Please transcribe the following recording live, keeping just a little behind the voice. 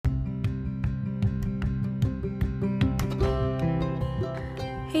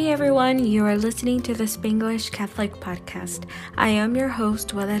Hey everyone, you are listening to the Spanglish Catholic Podcast. I am your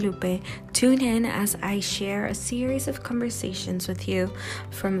host, Guadalupe. Tune in as I share a series of conversations with you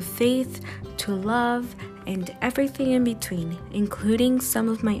from faith to love and everything in between, including some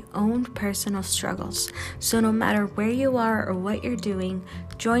of my own personal struggles. So no matter where you are or what you're doing,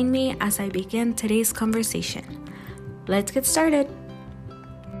 join me as I begin today's conversation. Let's get started.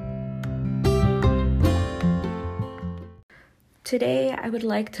 Today, I would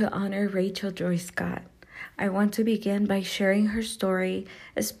like to honor Rachel Joy Scott. I want to begin by sharing her story,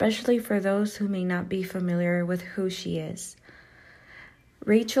 especially for those who may not be familiar with who she is.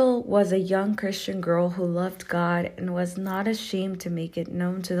 Rachel was a young Christian girl who loved God and was not ashamed to make it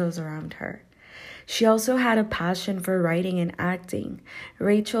known to those around her. She also had a passion for writing and acting.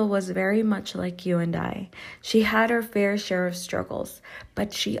 Rachel was very much like you and I. She had her fair share of struggles,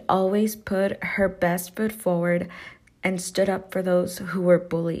 but she always put her best foot forward and stood up for those who were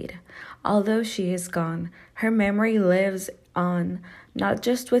bullied. Although she is gone, her memory lives on, not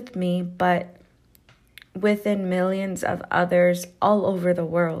just with me, but within millions of others all over the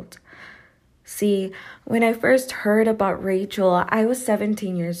world. See, when I first heard about Rachel, I was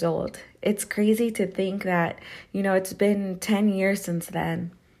 17 years old. It's crazy to think that, it's been 10 years since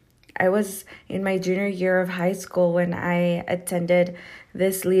then. I was in my junior year of high school when I attended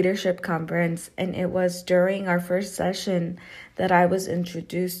this leadership conference, and it was during our first session that I was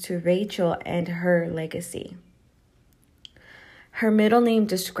introduced to Rachel and her legacy. Her middle name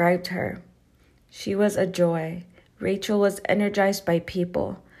described her. She was a joy. Rachel was energized by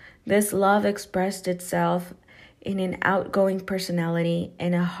people. This love expressed itself in an outgoing personality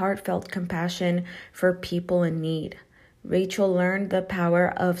and a heartfelt compassion for people in need. Rachel learned the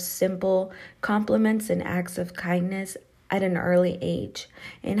power of simple compliments and acts of kindness at an early age.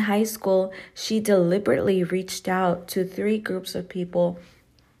 In high school, she deliberately reached out to 3 groups of people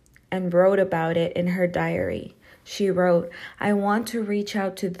and wrote about it in her diary. She wrote, "I want to reach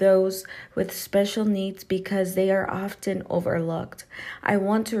out to those with special needs because they are often overlooked. I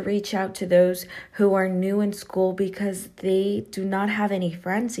want to reach out to those who are new in school because they do not have any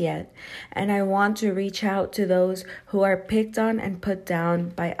friends yet. And I want to reach out to those who are picked on and put down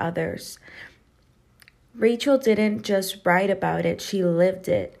by others." Rachel didn't just write about it, she lived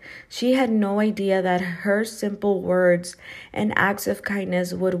it. She had no idea that her simple words and acts of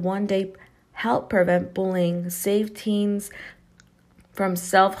kindness would one day help prevent bullying, save teens from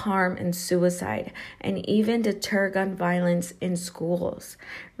self-harm and suicide, and even deter gun violence in schools.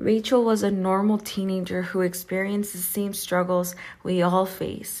 Rachel was a normal teenager who experienced the same struggles we all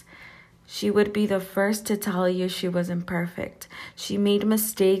face. She would be the first to tell you she was imperfect. She made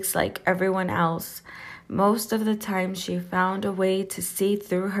mistakes like everyone else. Most of the time, she found a way to see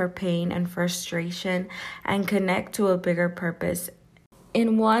through her pain and frustration and connect to a bigger purpose.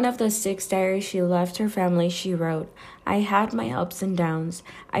 In one of the 6 diaries she left her family, she wrote, "I had my ups and downs.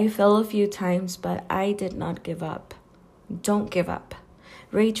 I fell a few times, but I did not give up." Don't give up.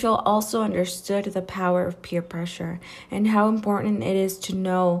 Rachel also understood the power of peer pressure and how important it is to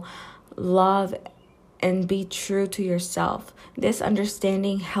know, love, and be true to yourself. This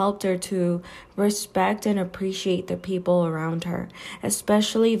understanding helped her to respect and appreciate the people around her,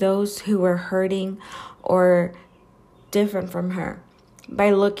 especially those who were hurting or different from her.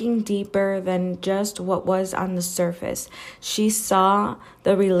 By looking deeper than just what was on the surface, she saw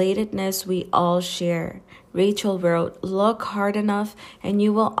the relatedness we all share. Rachel wrote, "Look hard enough and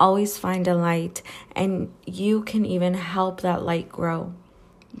you will always find a light, and you can even help that light grow."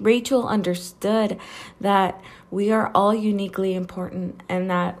 Rachel understood that we are all uniquely important and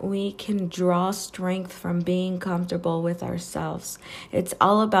that we can draw strength from being comfortable with ourselves. It's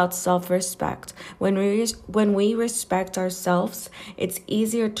all about self-respect. When we respect ourselves, it's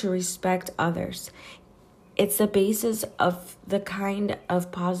easier to respect others. It's the basis of the kind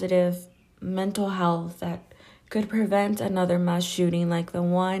of positive mental health that could prevent another mass shooting like the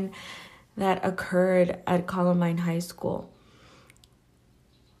one that occurred at Columbine High School.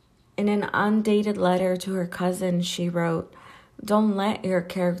 In an undated letter to her cousin, she wrote, "Don't let your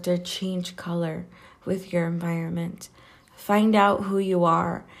character change color with your environment. Find out who you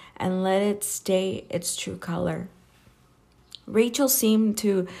are and let it stay its true color." Rachel seemed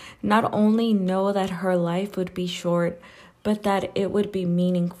to not only know that her life would be short, but that it would be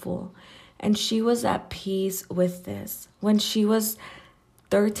meaningful. And she was at peace with this. When she was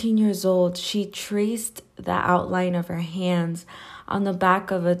 13 years old, she traced the outline of her hands on the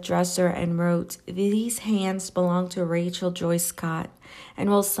back of a dresser and wrote, "These hands belong to Rachel Joy Scott and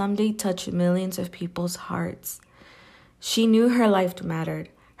will someday touch millions of people's hearts." She knew her life mattered.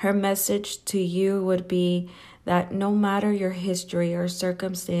 Her message to you would be that no matter your history or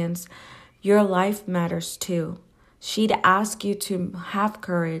circumstance, your life matters too. She'd ask you to have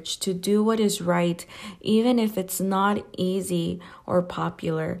courage, to do what is right, even if it's not easy or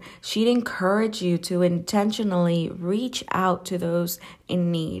popular. She'd encourage you to intentionally reach out to those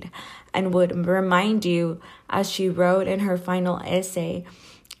in need and would remind you, as she wrote in her final essay,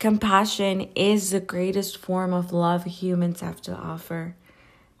 compassion is the greatest form of love humans have to offer.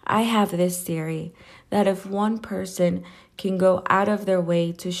 I have this theory that if one person can go out of their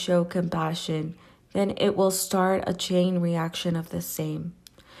way to show compassion, then it will start a chain reaction of the same.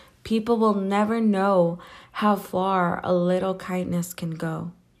 People will never know how far a little kindness can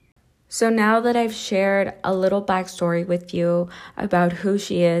go. So now that I've shared a little backstory with you about who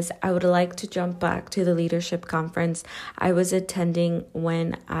she is, I would like to jump back to the leadership conference I was attending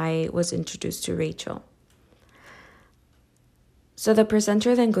when I was introduced to Rachel. So the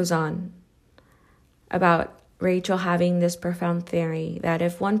presenter then goes on about Rachel having this profound theory that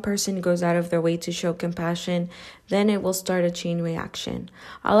if one person goes out of their way to show compassion, then it will start a chain reaction.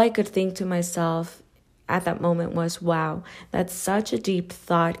 All I could think to myself at that moment was, wow, that's such a deep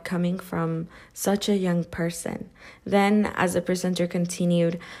thought coming from such a young person. Then, as the presenter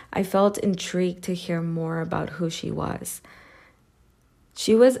continued, I felt intrigued to hear more about who she was.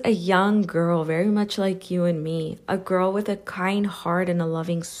 She was a young girl, very much like you and me, a girl with a kind heart and a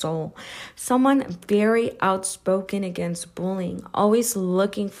loving soul, someone very outspoken against bullying, always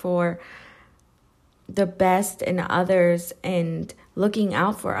looking for the best in others and looking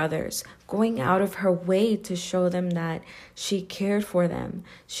out for others, going out of her way to show them that she cared for them.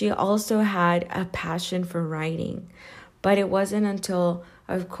 She also had a passion for writing, but it wasn't until,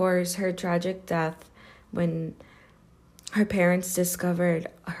 of course, her tragic death when her parents discovered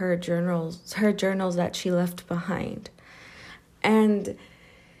her journals that she left behind. And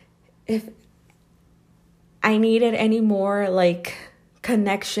if I needed any more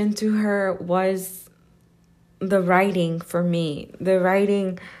connection to her, was the writing for me. The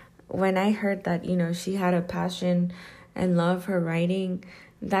writing, when I heard that, she had a passion and love for writing,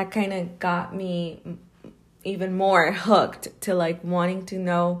 that kind of got me even more hooked to wanting to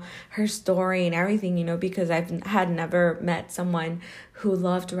know her story and everything, because I had never met someone who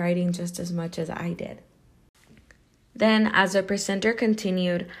loved writing just as much as I did. Then, as the presenter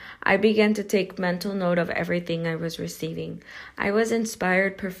continued, I began to take mental note of everything I was receiving. I was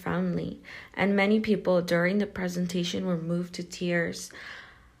inspired profoundly, and many people during the presentation were moved to tears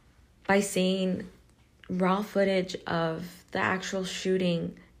by seeing raw footage of the actual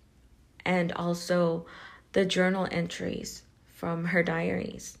shooting and also the journal entries from her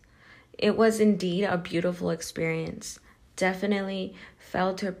diaries. It was indeed a beautiful experience. Definitely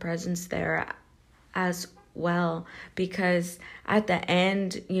felt her presence there as well, because at the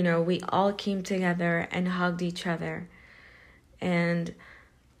end, we all came together and hugged each other. And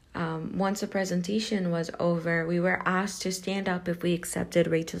once the presentation was over, we were asked to stand up if we accepted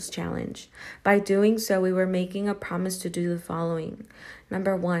Rachel's challenge. By doing so, we were making a promise to do the following.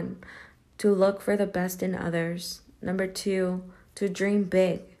 Number 1, to look for the best in others. Number 2, to dream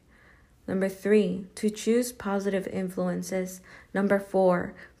big. Number 3, to choose positive influences. Number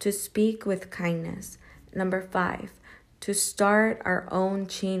 4, to speak with kindness. Number 5, to start our own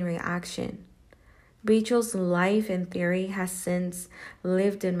chain reaction. Rachel's life and theory has since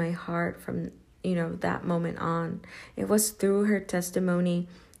lived in my heart from, that moment on. It was through her testimony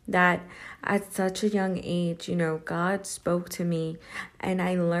that at such a young age, God spoke to me, and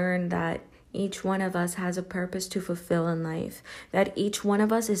I learned that each one of us has a purpose to fulfill in life, that each one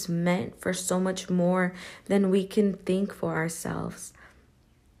of us is meant for so much more than we can think for ourselves.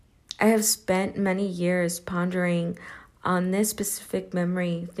 I have spent many years pondering on this specific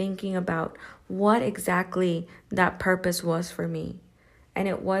memory, thinking about what exactly that purpose was for me. And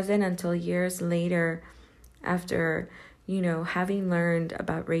it wasn't until years later, after, having learned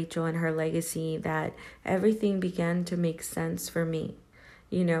about Rachel and her legacy, that everything began to make sense for me.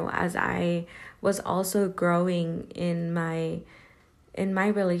 As I was also growing in my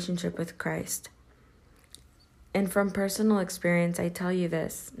relationship with Christ. And from personal experience, I tell you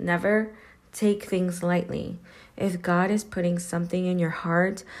this: never take things lightly. If God is putting something in your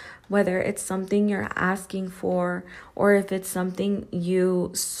heart, whether it's something you're asking for or if it's something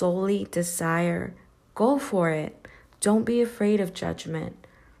you solely desire, go for it. Don't be afraid of judgment.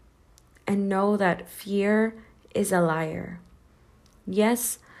 And know that fear is a liar.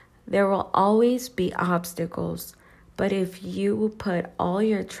 Yes, there will always be obstacles, but if you put all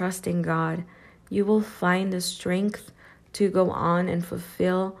your trust in God, you will find the strength to go on and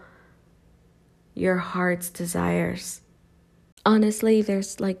fulfill your heart's desires. Honestly,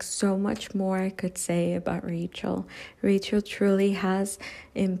 there's like so much more I could say about Rachel. Rachel truly has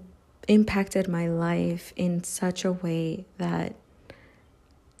impacted my life in such a way that,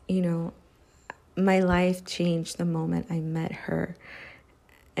 you know, my life changed the moment I met her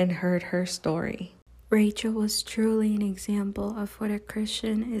and heard her story. Rachel was truly an example of what a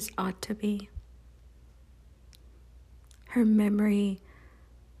Christian is ought to be. Her memory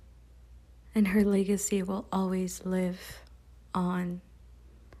and her legacy will always live on,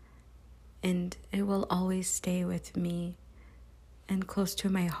 and it will always stay with me and close to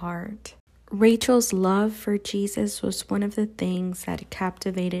my heart. Rachel's love for Jesus was one of the things that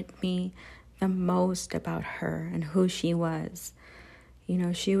captivated me the most about her and who she was. You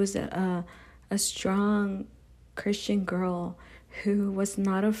know, she was a strong Christian girl who was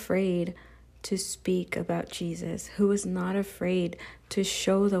not afraid to speak about Jesus, who was not afraid to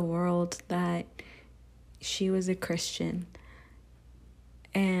show the world that she was a Christian.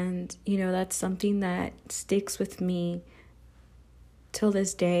 And, you know, that's something that sticks with me till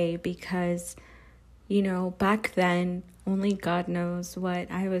this day because, you know, back then, only God knows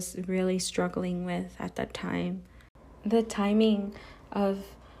what I was really struggling with at that time. The timing of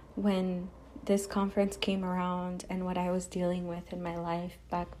when this conference came around and what I was dealing with in my life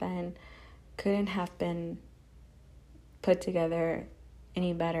back then couldn't have been put together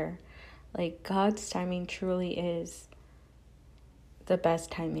any better. Like, God's timing truly is the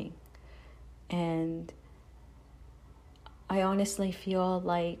best timing. And I honestly feel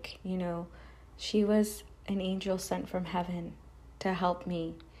like, you know, she was an angel sent from heaven to help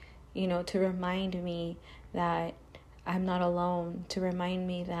me, you know, to remind me that I'm not alone, to remind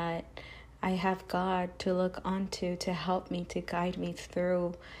me that I have God to look onto, to help me, to guide me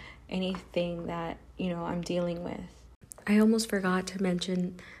through anything that, you know, I'm dealing with. I almost forgot to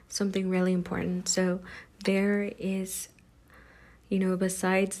mention something really important. So there is, you know,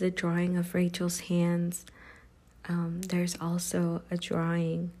 besides the drawing of Rachel's hands, there's also a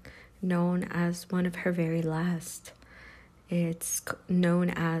drawing known as one of her very last. It's known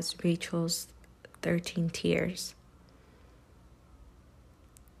as Rachel's 13 Tears.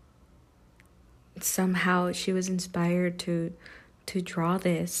 Somehow she was inspired to draw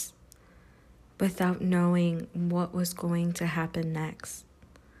this without knowing what was going to happen next.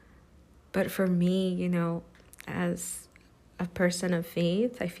 But for me, you know, as a person of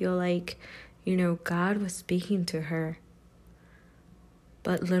faith, I feel like, you know, God was speaking to her.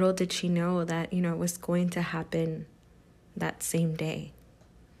 But little did she know that, you know, it was going to happen that same day.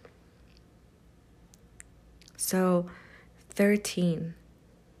 So, 13.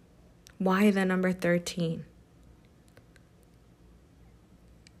 Why the number 13?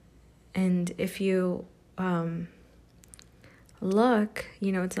 And if you look,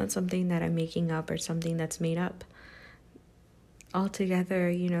 you know, it's not something that I'm making up or something that's made up. Altogether,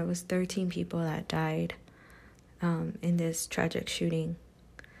 you know, it was 13 people that died in this tragic shooting.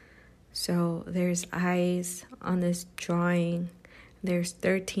 So there's eyes on this drawing. There's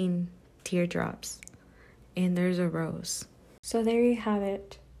 13 teardrops. And there's a rose. So there you have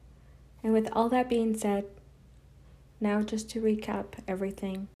it. And with all that being said, now just to recap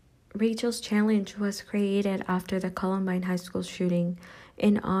everything. Rachel's Challenge was created after the Columbine High School shooting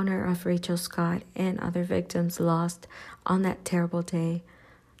in honor of Rachel Scott and other victims lost on that terrible day.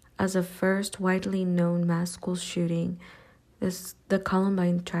 As the first widely known mass school shooting, the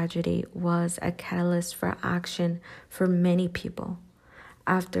Columbine tragedy was a catalyst for action for many people.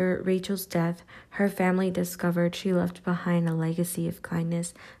 After Rachel's death, her family discovered she left behind a legacy of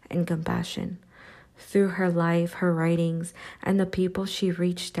kindness and compassion. Through her life, her writings, and the people she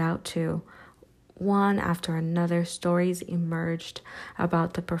reached out to, one after another, stories emerged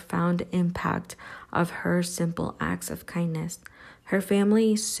about the profound impact of her simple acts of kindness. Her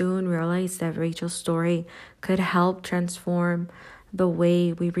family soon realized that Rachel's story could help transform the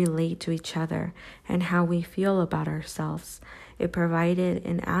way we relate to each other and how we feel about ourselves. It provided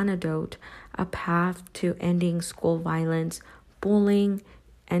an antidote, a path to ending school violence, bullying,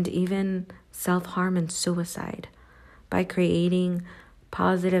 and even self-harm and suicide. By creating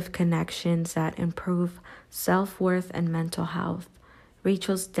positive connections that improve self-worth and mental health.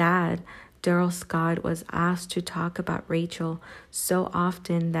 Rachel's dad, Daryl Scott, was asked to talk about Rachel so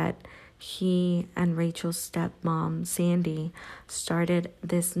often that he and Rachel's stepmom, Sandy, started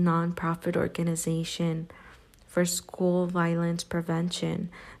this nonprofit organization for school violence prevention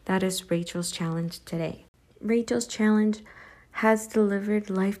that is Rachel's Challenge today. Rachel's Challenge has delivered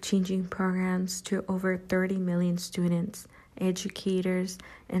life-changing programs to over 30 million students, educators,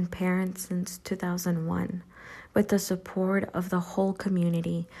 and parents since 2001. with the support of the whole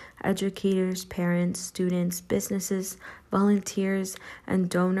community, educators, parents, students, businesses, volunteers, and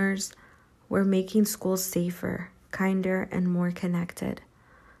donors. We're making schools safer, kinder, and more connected.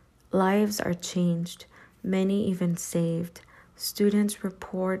 Lives are changed, many even saved. Students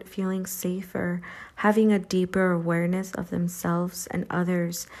report feeling safer, having a deeper awareness of themselves and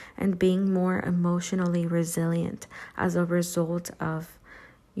others, and being more emotionally resilient as a result of,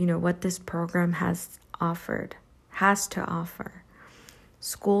 what this program has to offer.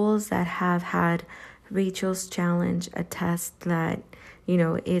 Schools that have had Rachel's Challenge attest that,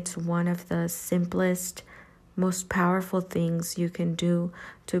 it's one of the simplest, most powerful things you can do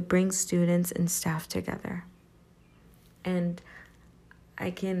to bring students and staff together. And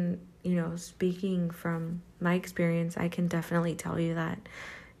I can, speaking from my experience, I can definitely tell you that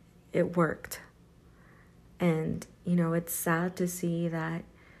it worked. And, it's sad to see that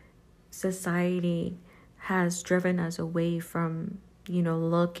society has driven us away from,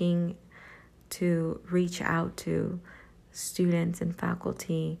 looking to reach out to students and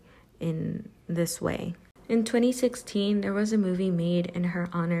faculty in this way. In 2016, there was a movie made in her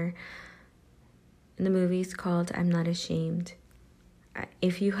honor. The movie's called I'm Not Ashamed.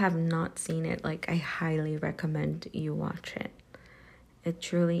 If you have not seen it, I highly recommend you watch it. It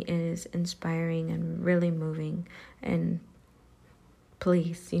truly is inspiring and really moving. And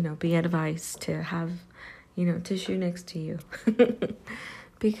please, be advised to have, tissue next to you.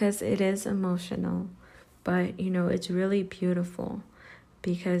 Because it is emotional. But, it's really beautiful.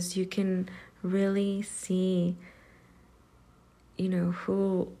 Because you can really see,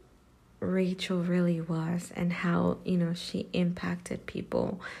 who Rachel really was and how, she impacted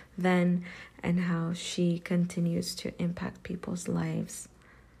people then and how she continues to impact people's lives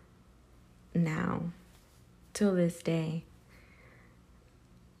now, till this day.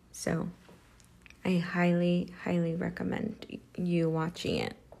 So I highly, highly recommend you watching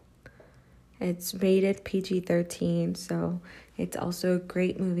it. It's rated PG-13, so it's also a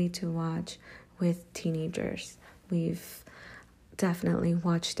great movie to watch with teenagers. We've definitely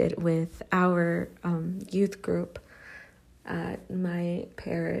watched it with our youth group at my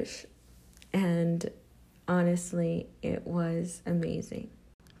parish, and honestly, it was amazing.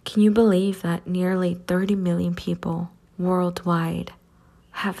 Can you believe that nearly 30 million people worldwide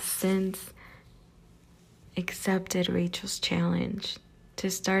have since accepted Rachel's Challenge to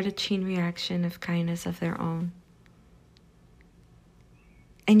start a chain reaction of kindness of their own?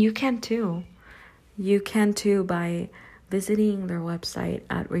 And you can too. You can too by visiting their website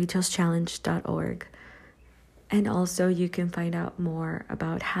at rachelschallenge.org. And also you can find out more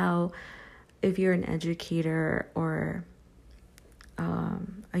about how, if you're an educator or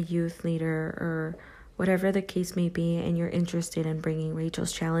a youth leader or whatever the case may be, and you're interested in bringing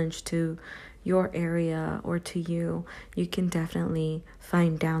Rachel's Challenge to your area or to you, you can definitely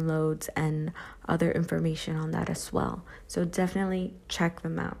find downloads and other information on that as well. So definitely check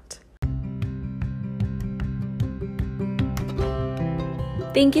them out.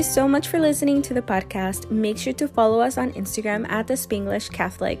 Thank you so much for listening to the podcast. Make sure to follow us on Instagram at The Spanglish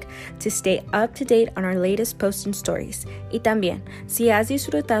Catholic to stay up to date on our latest posts and stories. Y también, si has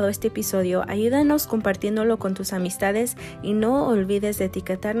disfrutado este episodio, ayúdanos compartiéndolo con tus amistades y no olvides de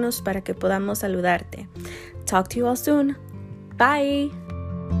etiquetarnos para que podamos saludarte. Talk to you all soon. Bye!